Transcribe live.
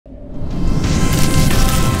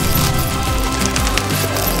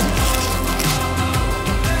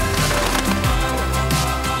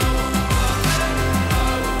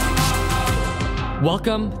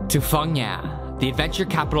Welcome to Phong Nha, the adventure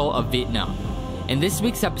capital of Vietnam. In this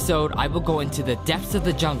week's episode, I will go into the depths of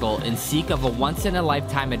the jungle in seek of a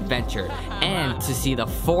once-in-a-lifetime adventure and to see the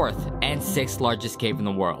 4th and 6th largest cave in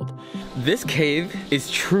the world. This cave is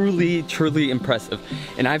truly impressive,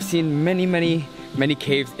 and I've seen many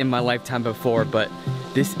caves in my lifetime before, but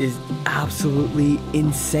this is absolutely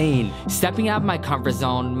insane. Stepping out of my comfort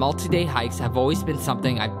zone, multi-day hikes have always been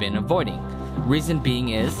something I've been avoiding. Reason being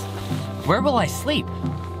is, where will I sleep?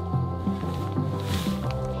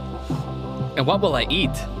 And what will I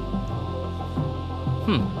eat?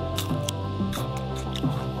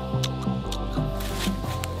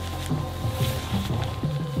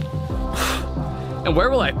 And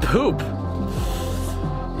where will I poop?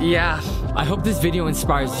 Yeah. I hope this video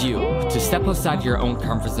inspires you to step outside your own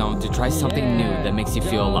comfort zone to try something new that makes you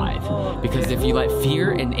feel alive. Because if you let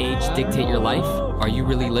fear and age dictate your life, are you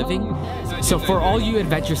really living? So for all you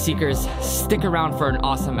adventure seekers, stick around for an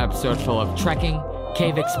awesome episode full of trekking,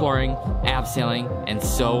 cave exploring, abseiling, and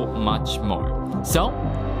so much more. So,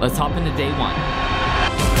 let's hop into day 1.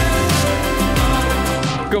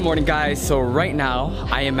 Good morning, guys. So right now,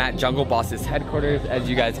 I am at Jungleboss's headquarters. As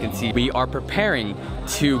you guys can see, we are preparing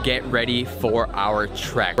to get ready for our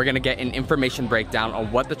trek. We're gonna get an information breakdown on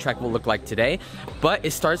what the trek will look like today, but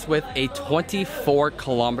it starts with a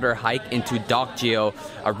 24-kilometer hike into Doc Geo,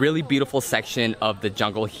 a really beautiful section of the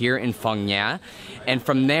jungle here in Phong Nha. And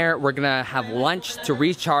from there, we're gonna have lunch to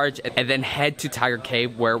recharge and then head to Tiger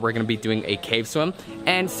Cave, where we're gonna be doing a cave swim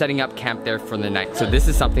and setting up camp there for the night. So this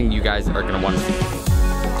is something you guys are gonna wanna see.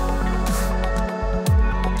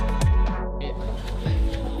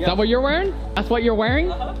 Is that what you're wearing? That's what you're wearing?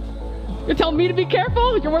 You're telling me to be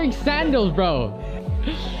careful? You're wearing sandals, bro.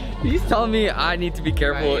 He's telling me I need to be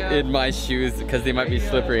careful in my shoes because they might be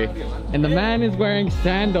slippery. And the man is wearing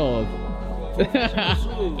sandals.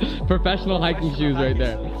 Professional hiking shoes right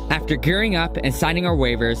there. After gearing up and signing our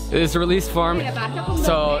waivers, this is a release form,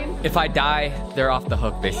 so if I die, they're off the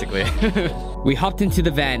hook, basically. we hopped into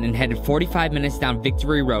the van and headed 45 minutes down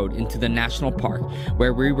Victory Road into the national park,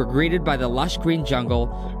 where we were greeted by the lush green jungle,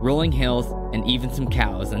 rolling hills, and even some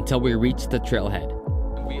cows until we reached the trailhead.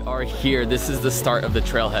 We are here. This is the start of the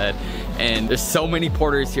trailhead, and there's so many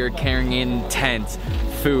porters here carrying in tents,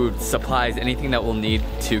 food, supplies, anything that we'll need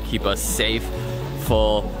to keep us safe,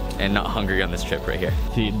 full, and not hungry on this trip right here.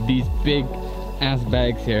 See these big ass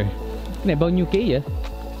bags here. Cái này bao nhiêu ký vậy?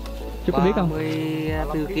 Chú có biết không?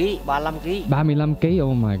 34 kg, 35 kg. 35 kg,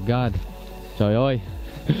 oh my god. Trời ơi.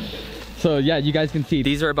 So yeah, you guys can see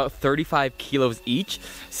these are about 35 kilos each.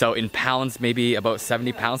 So in pounds, maybe about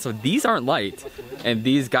 70 pounds. So these aren't light. And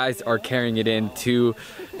these guys are carrying it into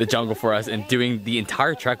the jungle for us and doing the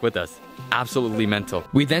entire trek with us. Absolutely mental.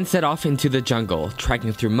 We then set off into the jungle,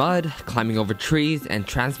 trekking through mud, climbing over trees, and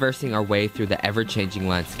transversing our way through the ever-changing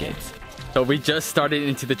landscapes. So we just started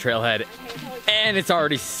into the trailhead and it's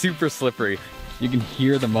already super slippery. You can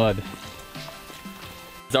hear the mud.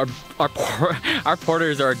 Our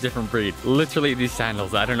porters are a different breed. Literally these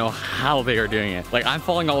sandals, I don't know how they are doing it. Like, I'm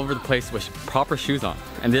falling all over the place with proper shoes on.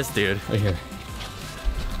 And this dude right here,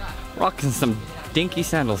 rocking some dinky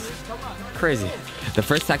sandals. Crazy. The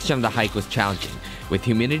first section of the hike was challenging, with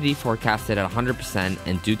humidity forecasted at 100%,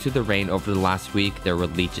 and due to the rain over the last week, there were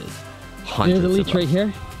leeches. Hundreds There's a leech of them. right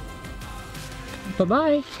here.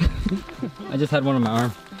 Bye-bye. I just had one on my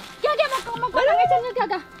arm.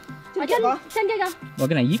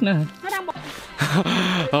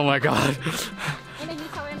 Oh my god.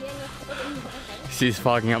 She's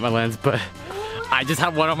fogging up my lens, but I just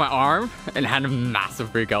had one on my arm and had a massive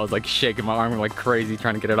freak. I was like shaking my arm like crazy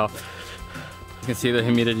trying to get it off. You can see the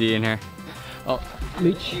humidity in here. Oh,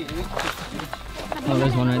 leech. Oh,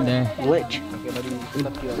 there's one right there. Leech.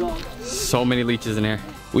 So many leeches in here.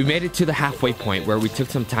 We made it to the halfway point where we took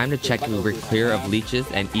some time to check if we were clear of leeches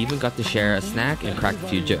and even got to share a snack and crack a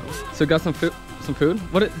few jokes. So got some food.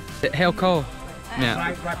 What is it? Heo ko.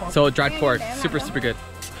 Yeah. So dried pork. Super good.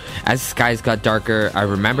 As the skies got darker, I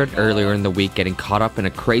remembered earlier in the week getting caught up in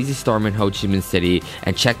a crazy storm in Ho Chi Minh City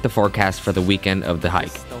and checked the forecast for the weekend of the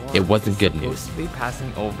hike. It wasn't good news. Supposed to be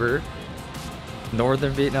passing over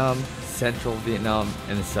northern Vietnam, central Vietnam,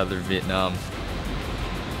 and southern Vietnam.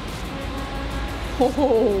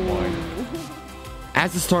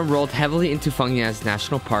 As the storm rolled heavily into Phong Nha's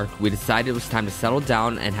National Park, we decided it was time to settle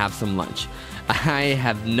down and have some lunch. I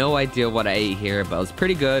have no idea what I ate here, but it was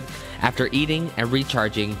pretty good. After eating and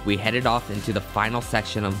recharging, we headed off into the final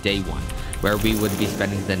section of day 1, where we would be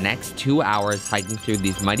spending the next 2 hours hiking through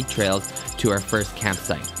these muddy trails to our first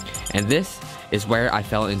campsite. And this is where I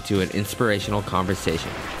fell into an inspirational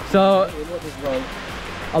conversation. So,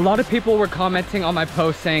 a lot of people were commenting on my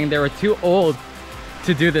post saying they were too old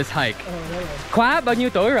to do this hike. Khóa bao nhiêu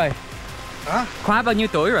tuổi rồi? Khóa bao nhiêu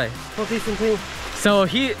tuổi rồi? 40 something. So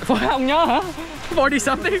he, ông nhớ hả? 40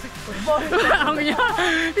 something? Ông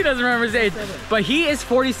nhớ. He doesn't remember his age. But he is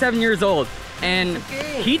 47 years old. And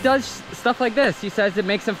he does stuff like this. He says it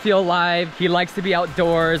makes him feel alive. He likes to be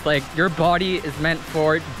outdoors. Like, your body is meant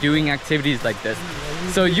for doing activities like this.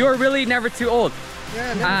 So you're really never too old.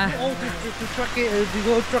 Yeah, never too old to trekking, to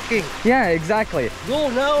go trekking. Yeah, exactly. Go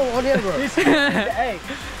now or never.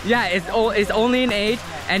 Yeah, it's only an age.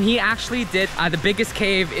 And he actually did the biggest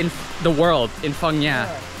cave in the world in Phong Nha.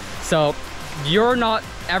 So you're not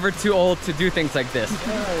ever too old to do things like this.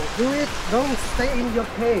 Do it. Don't stay in your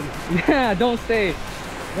cave. Yeah, don't stay.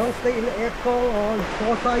 Don't stay in the aircon or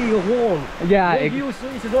outside your home. Yeah.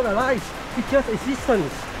 It's not a life. It's just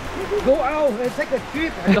existence. Go out and take a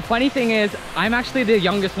trip. The funny thing is, I'm actually the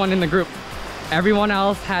youngest one in the group. Everyone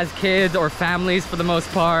else has kids or families for the most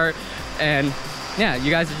part. And yeah,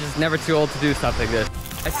 you guys are just never too old to do stuff like this.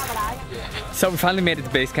 So we finally made it to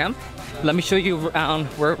base camp. Let me show you around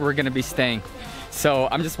where we're gonna be staying. So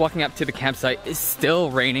I'm just walking up to the campsite. It's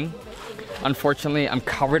still raining. Unfortunately, I'm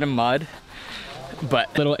covered in mud.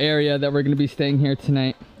 But little area that we're gonna be staying here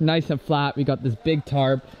tonight. Nice and flat. We got this big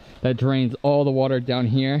tarp that drains all the water down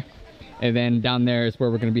here. And then down there is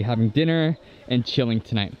where we're gonna be having dinner and chilling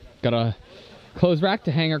tonight. Got a clothes rack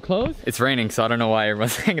to hang our clothes. It's raining, so I don't know why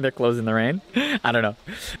everyone's hanging their clothes in the rain. I don't know.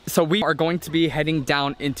 So we are going to be heading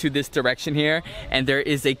down into this direction here, and there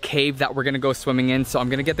is a cave that we're gonna go swimming in. So I'm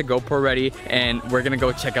gonna get the GoPro ready, and we're gonna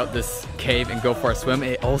go check out this cave and go for a swim.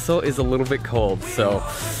 It also is a little bit cold, so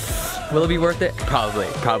will it be worth it? Probably,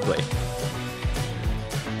 probably.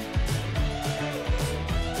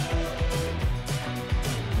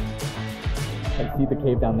 I see the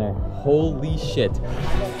cave down there. Holy shit.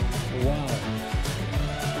 Wow.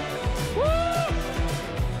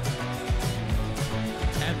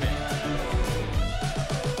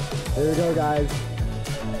 Here we go, guys.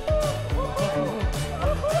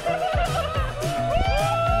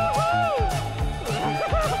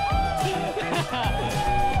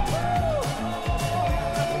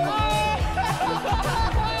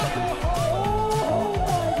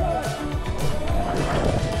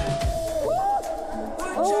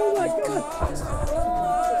 Oh my god!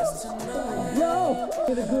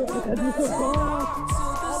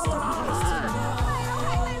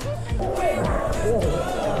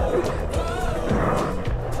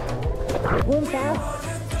 Swim fast.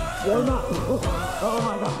 Swim up. Oh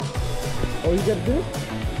my god. Oh, you gotta do it?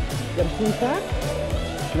 You gotta swim fast.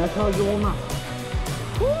 That's how you warm up.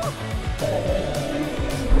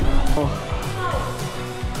 Oh.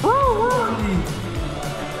 Oh, wow.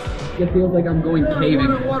 It feels like I'm going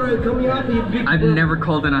caving. Water coming up. I've never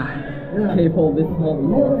called in a cave hole this small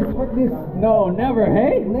before. It's like this. No, never,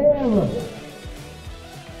 hey? Never.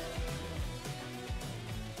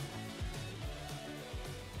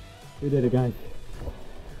 We did it, guys.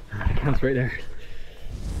 Camp's right there.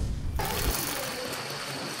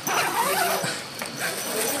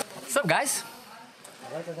 What's up, guys?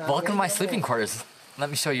 Welcome to my sleeping quarters. Let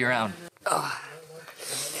me show you around.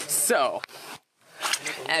 So,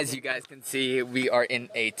 as you guys can see, we are in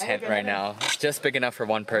a tent right now. Just big enough for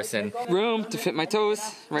one person. Room to fit my toes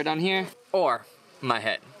right down here, or my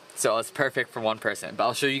head. So it's perfect for one person, but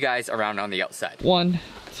I'll show you guys around on the outside. 1,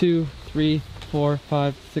 2, 3, 4,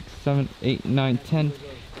 5, 6, 7, 8, 9,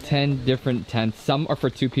 10 different tents. Some are for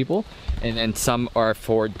 2 people, and then some are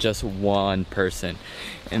for just one person.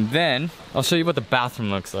 And then I'll show you what the bathroom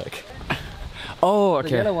looks like. Oh, okay.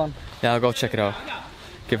 The yellow one. Yeah, I'll go check it out.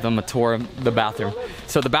 Give them a tour of the bathroom.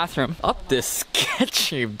 So the bathroom up this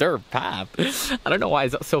sketchy dirt path. I don't know why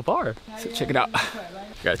it's so far. So check it out.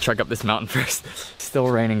 Gotta trek up this mountain first. Still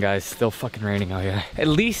raining, guys. Still fucking raining out here. At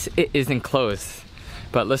least it is enclosed.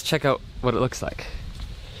 But let's check out what it looks like.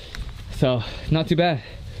 So, not too bad.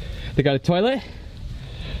 They got a toilet.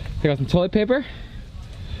 They got some toilet paper.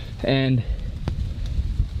 And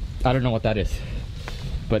I don't know what that is.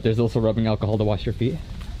 But there's also rubbing alcohol to wash your feet.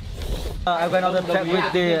 I went on the trip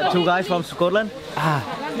with the 2 guys from Scotland.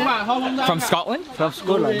 From Scotland? From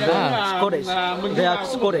Scotland. Scottish. They are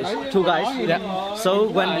Scottish. 2 guys. Yeah. So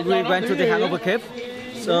when we went to the Hangover Cave,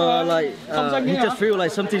 so like he just feel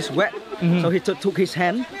like something's wet. So he took his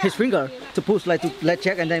hand, his finger, to push like to let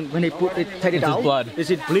check, and then when he put it, take it out, blood.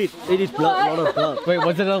 Is it bleed? It is blood, a lot of blood. Wait,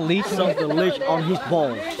 was it a leech? So the leech on his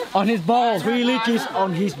ball. On his balls? 3 leeches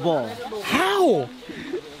on his ball. How?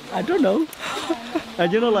 I don't know.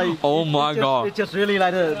 And you know, like, oh my god, it's just really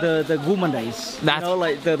like the woman days. That's, you know,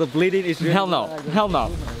 like the bleeding is really, hell no, hell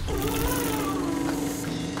no.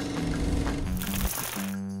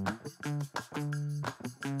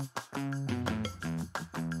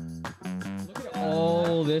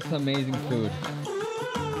 this amazing food.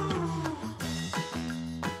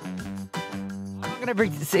 I'm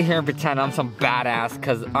gonna sit here and pretend I'm some badass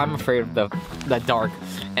because I'm afraid of the dark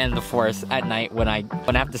and the forest at night when I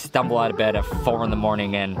have to stumble out of bed at 4 in the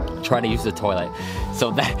morning and try to use the toilet.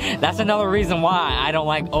 So that's another reason why I don't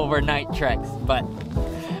like overnight treks. But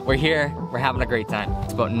we're here, we're having a great time.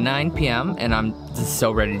 It's about 9 p.m. and I'm just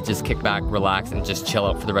so ready to just kick back, relax, and just chill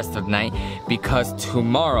out for the rest of the night because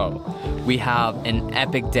tomorrow we have an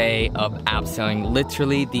epic day of abseiling,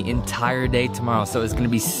 literally the entire day tomorrow. So it's gonna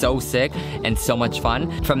be so sick and so much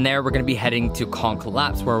fun. From there, we're gonna be heading to Khong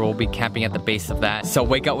Collapse where we'll be camping at the base of that. So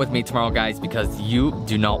wake up with me tomorrow, guys, because you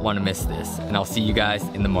do not wanna miss this. And I'll see you guys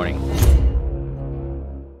in the morning.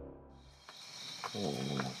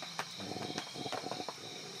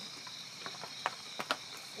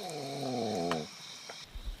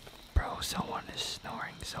 Someone is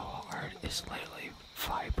snoring so hard, it's literally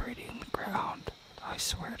vibrating the ground. I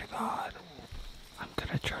swear to God. I'm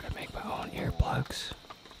gonna try to make my own earplugs.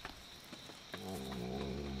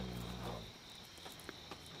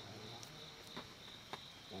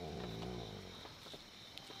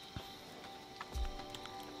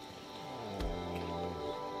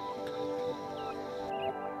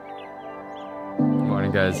 Good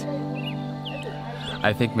morning, guys.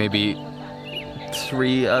 I think maybe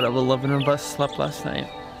 3 out of 11 of us slept last night.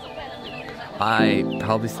 I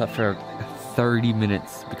probably slept for 30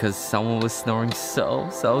 minutes because someone was snoring so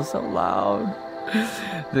loud.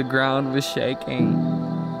 The ground was shaking.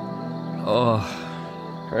 Oh,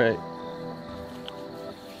 right.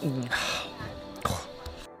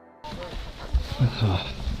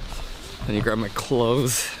 I need to grab my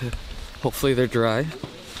clothes. Hopefully they're dry.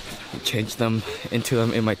 Change them into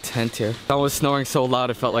them in my tent here. I was snoring so loud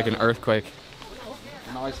it felt like an earthquake.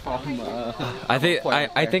 Noise from I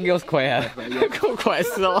think it was Quay.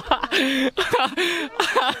 So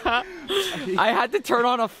I had to turn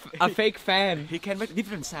on a fake fan. He can make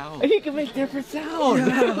different sound. He can make different sound.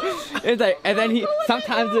 Yeah. It's like, and then he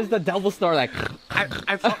sometimes there's the double snore like. I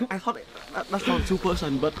thought that's not 2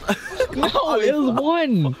 person, but no, it was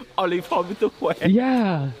 1. Only from the Quay.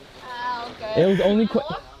 Yeah. Okay. It was only Quay.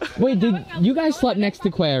 Wait, did you guys slept next to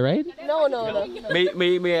Quay, right? No.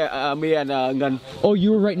 Me and Ngân. Oh,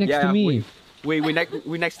 you were right next to me. We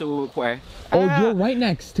next to Quay. Oh, you're right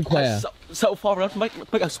next to Quay. So for us, make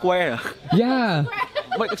a square. Yeah.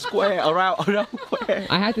 Make a square around Quay.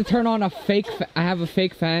 I had to turn on I have a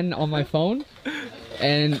fake fan on my phone,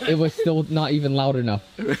 and it was still not even loud enough.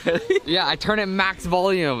 Yeah, I turned it max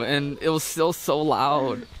volume, and it was still so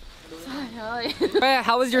loud.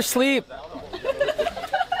 How was your sleep?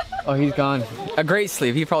 Oh, he's gone. A great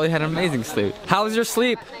sleep. He probably had an amazing sleep. How was your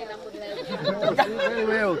sleep? Very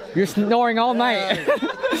well. You're snoring all night.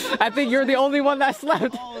 I think you're the only one that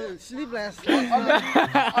slept. Oh, sleepless.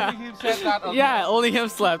 Only him slept. Yeah, only him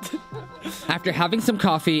slept. After having some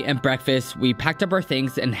coffee and breakfast, we packed up our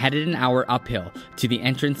things and headed an hour uphill to the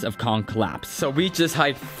entrance of Khong Collapse. So we just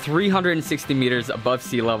hiked 360 meters above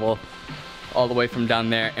sea level, all the way from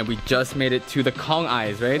down there, and we just made it to the Khong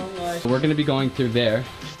Eyes, right? We're gonna be going through there,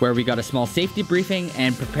 where we got a small safety briefing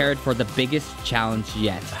and prepared for the biggest challenge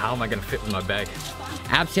yet. How am I gonna fit with my bag?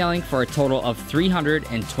 Abseiling for a total of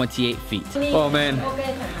 328 feet. Oh man,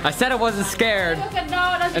 I said I wasn't scared,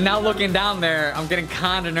 and now looking down there, I'm getting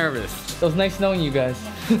kinda nervous. It was nice knowing you guys.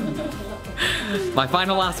 My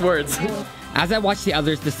final last words. As I watched the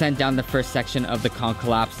others descend down the first section of the Khong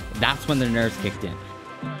Collapse, that's when the nerves kicked in.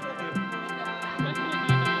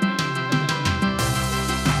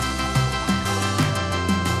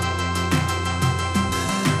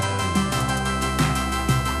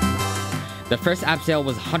 The first abseil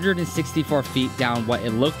was 164 feet down what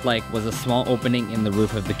it looked like was a small opening in the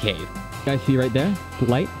roof of the cave. You guys see right there, the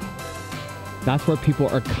light? That's where people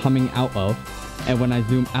are coming out of. And when I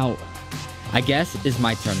zoom out, I guess it's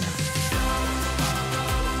my turn now.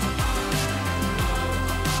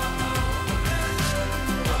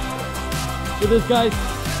 Look at this, guys.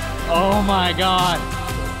 Oh my God.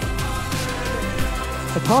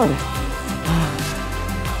 It's hard.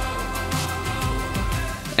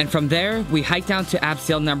 And from there, we hike down to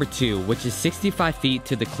abseil number 2, which is 65 feet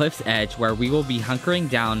to the cliff's edge, where we will be hunkering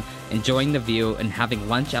down, enjoying the view, and having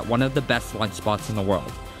lunch at one of the best lunch spots in the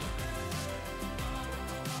world.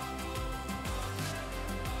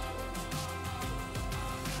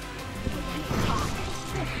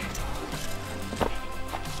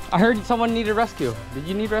 I heard someone needed rescue. Did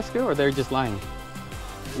you need rescue, or they're just lying?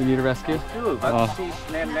 You need a rescue? Sure, but she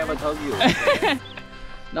never told you.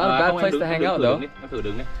 Not a bad place to hang out though.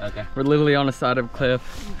 Okay. We're literally on the side of a cliff.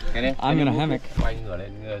 I'm in a hammock.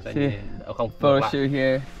 See, photo shoot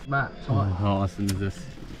here. How awesome is this?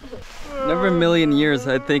 Never in a million years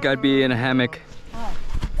I think I'd be in a hammock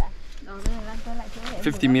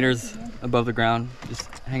 50 meters above the ground, just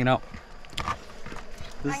hanging out.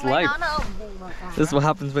 This is life. This is what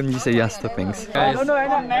happens when you say yes to things. Guys,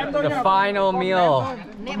 the final meal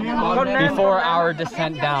before our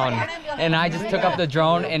descent down. And I just took up the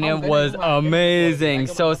drone and it was amazing.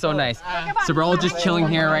 So nice. So we're all just chilling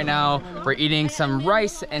here right now. We're eating some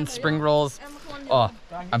rice and spring rolls. Oh,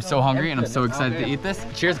 I'm so hungry and I'm so excited to eat this.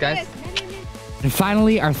 Cheers, guys. And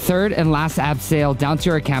finally, our third and last abseil down to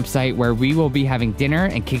our campsite where we will be having dinner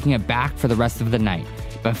and kicking it back for the rest of the night.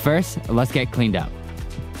 But first, let's get cleaned up.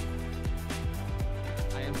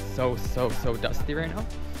 I am so dusty right now.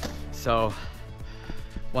 So,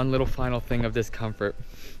 one little final thing of discomfort.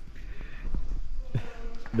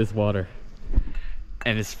 This water.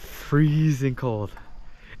 And it's freezing cold.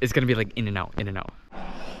 It's gonna be like in and out, in and out.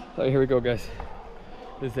 So here we go, guys.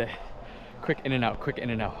 This is it. Quick in and out,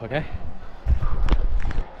 okay?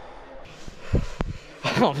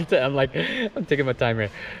 I'm like, I'm taking my time here.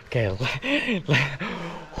 Okay,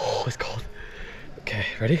 oh, it's cold. Okay,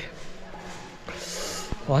 ready?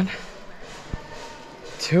 1,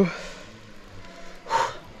 2.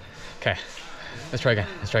 Okay, let's try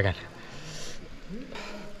again.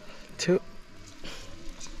 2.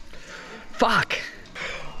 Fuck!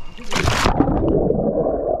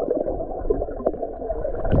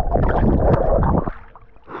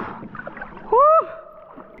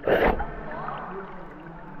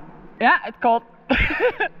 Yeah, it's cold.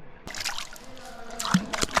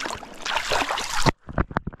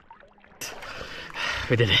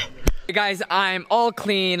 We did it. Hey guys, I'm all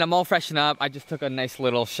clean, I'm all freshened up. I just took a nice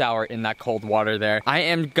little shower in that cold water there. I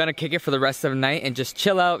am gonna kick it for the rest of the night and just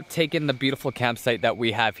chill out, take in the beautiful campsite that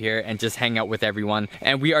we have here and just hang out with everyone.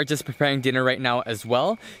 And we are just preparing dinner right now as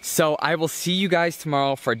well. So I will see you guys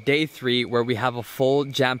tomorrow for day 3 where we have a full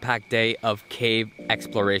jam-packed day of cave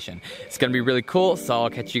exploration. It's gonna be really cool, so I'll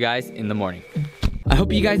catch you guys in the morning. I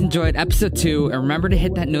hope you guys enjoyed episode 2 and remember to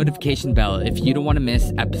hit that notification bell if you don't want to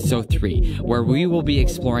miss episode 3 where we will be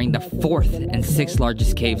exploring the 4th and 6th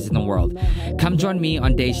largest caves in the world. Come join me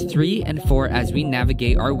on days 3 and 4 as we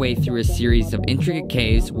navigate our way through a series of intricate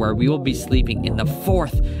caves where we will be sleeping in the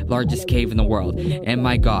 4th largest cave in the world. And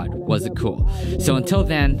my god, was it cool. So until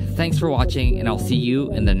then, thanks for watching and I'll see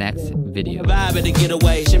you in the next video. Vibe to get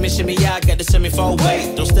away. Shimmy, shimmy, I got the semi-4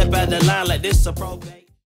 waist. Don't step out the line like this a pro.